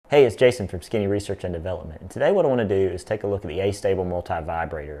Hey, it's Jason from Skinny Research and Development, and today what I want to do is take a look at the Astable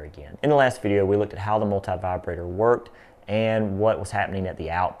Multivibrator again. In the last video, we looked at how the multivibrator worked and what was happening at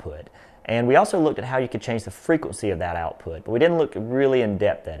the output. And we also looked at how you could change the frequency of that output, but we didn't look really in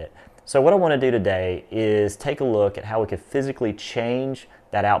depth at it. So what I want to do today is take a look at how we could physically change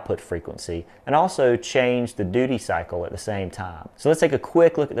that output frequency and also change the duty cycle at the same time. So let's take a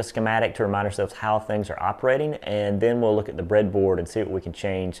quick look at the schematic to remind ourselves how things are operating, and then we'll look at the breadboard and see what we can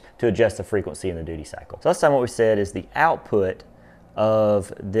change to adjust the frequency and the duty cycle. So last time what we said is the output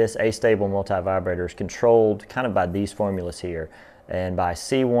of this Astable multivibrator is controlled kind of by these formulas here, and by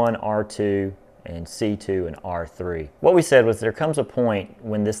C1, R2, and C2 and R3. What we said was there comes a point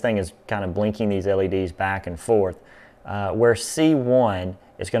when this thing is kind of blinking these LEDs back and forth where C1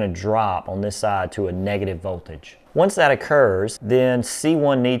 is going to drop on this side to a negative voltage. Once that occurs, then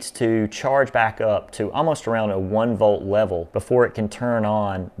C1 needs to charge back up to almost around a 1 volt level before it can turn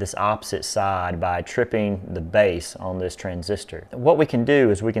on this opposite side by tripping the base on this transistor. What we can do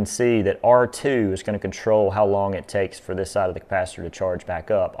is we can see that R2 is going to control how long it takes for this side of the capacitor to charge back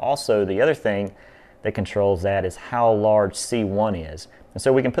up. Also, the other thing that controls that is how large C1 is. And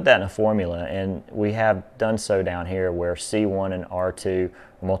so we can put that in a formula, and we have done so down here where C1 and R2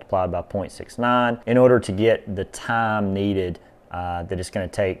 are multiplied by 0.69 in order to get the time needed that it's going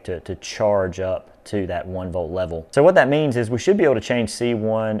to take to charge up to that 1 volt level. So what that means is we should be able to change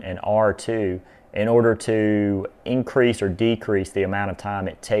C1 and R2 in order to increase or decrease the amount of time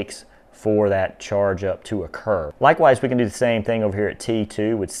it takes for that charge up to occur. Likewise, we can do the same thing over here at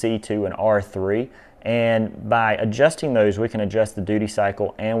T2 with C2 and R3. And by adjusting those, we can adjust the duty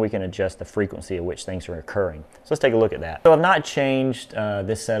cycle and we can adjust the frequency at which things are occurring. So let's take a look at that. So I've not changed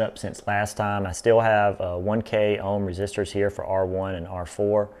this setup since last time. I still have 1K ohm resistors here for R1 and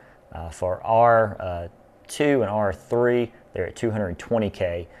R4. For R2 and R3, they're at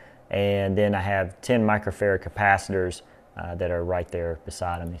 220K. And then I have 10 microfarad capacitors that are right there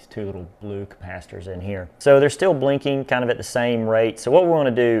beside them, these two little blue capacitors in here. So they're still blinking kind of at the same rate. So what we want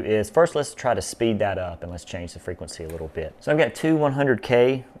to do is first let's try to speed that up and let's change the frequency a little bit. So I've got two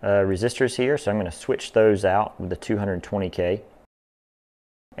 100K resistors here, so I'm going to switch those out with the 220K.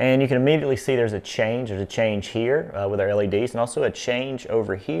 And you can immediately see there's a change. There's a change here with our LEDs and also a change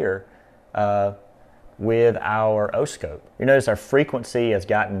over here with our oscope. You notice our frequency has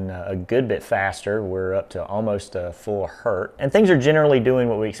gotten a good bit faster. We're up to almost a full hertz. And things are generally doing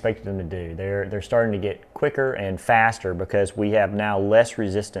what we expected them to do. They're starting to get quicker and faster because we have now less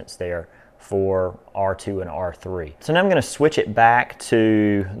resistance there for R2 and R3. So now I'm going to switch it back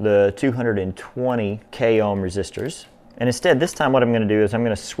to the 220 K ohm resistors. And instead, this time what I'm going to do is I'm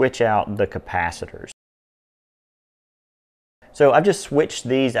going to switch out the capacitors. So I've just switched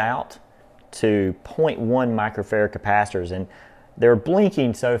these out to 0.1 microfarad capacitors, and they're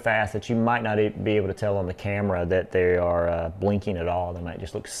blinking so fast that you might not be able to tell on the camera that they are blinking at all. They might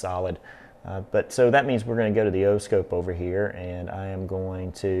just look solid. But so that means we're going to go to the oscope over here, and I am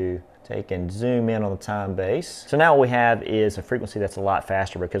going to take and zoom in on the time base. So now what we have is a frequency that's a lot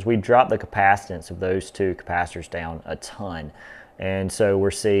faster because we dropped the capacitance of those two capacitors down a ton. And so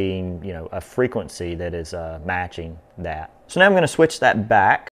we're seeing, you know, a frequency that is matching that. So now I'm going to switch that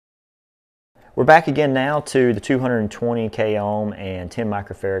back. We're back again now to the 220 K ohm and 10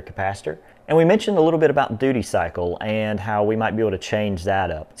 microfarad capacitor. And we mentioned a little bit about duty cycle and how we might be able to change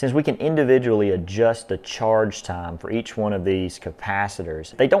that up. Since we can individually adjust the charge time for each one of these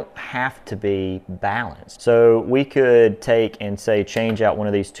capacitors, they don't have to be balanced. So we could take and say change out one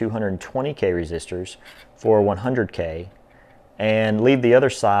of these 220 K resistors for 100 K and leave the other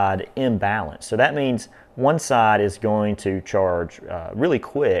side imbalanced. So that means one side is going to charge really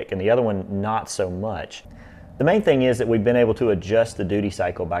quick and the other one not so much. The main thing is that we've been able to adjust the duty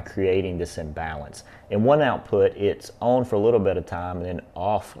cycle by creating this imbalance. In one output, it's on for a little bit of time and then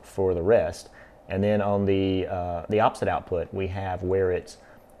off for the rest. And then on the opposite output, we have where it's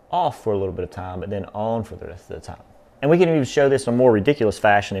off for a little bit of time but then on for the rest of the time. And we can even show this in a more ridiculous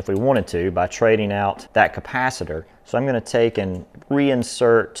fashion if we wanted to by trading out that capacitor. So I'm going to take and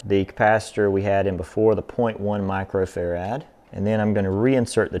reinsert the capacitor we had in before, the 0.1 microfarad. And then I'm going to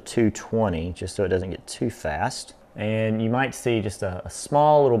reinsert the 220 just so it doesn't get too fast. And you might see just a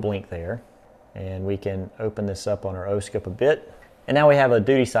small little blink there. And we can open this up on our oscope a bit. And now we have a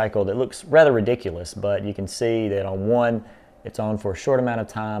duty cycle that looks rather ridiculous, but you can see that on one, it's on for a short amount of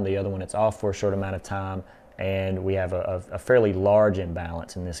time, the other one it's off for a short amount of time. and we have a fairly large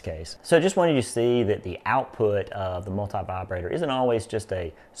imbalance in this case. So just wanted you to see that the output of the multivibrator isn't always just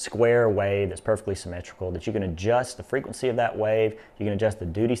a square wave that's perfectly symmetrical, that you can adjust the frequency of that wave, you can adjust the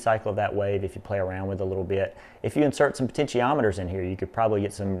duty cycle of that wave if you play around with it a little bit. If you insert some potentiometers in here, you could probably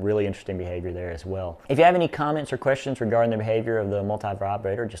get some really interesting behavior there as well. If you have any comments or questions regarding the behavior of the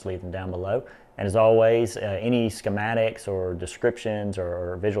multivibrator, just leave them down below. And as always, any schematics or descriptions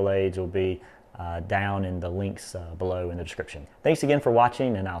or visual aids will be down in the links below in the description. Thanks again for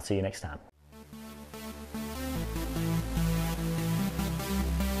watching, and I'll see you next time.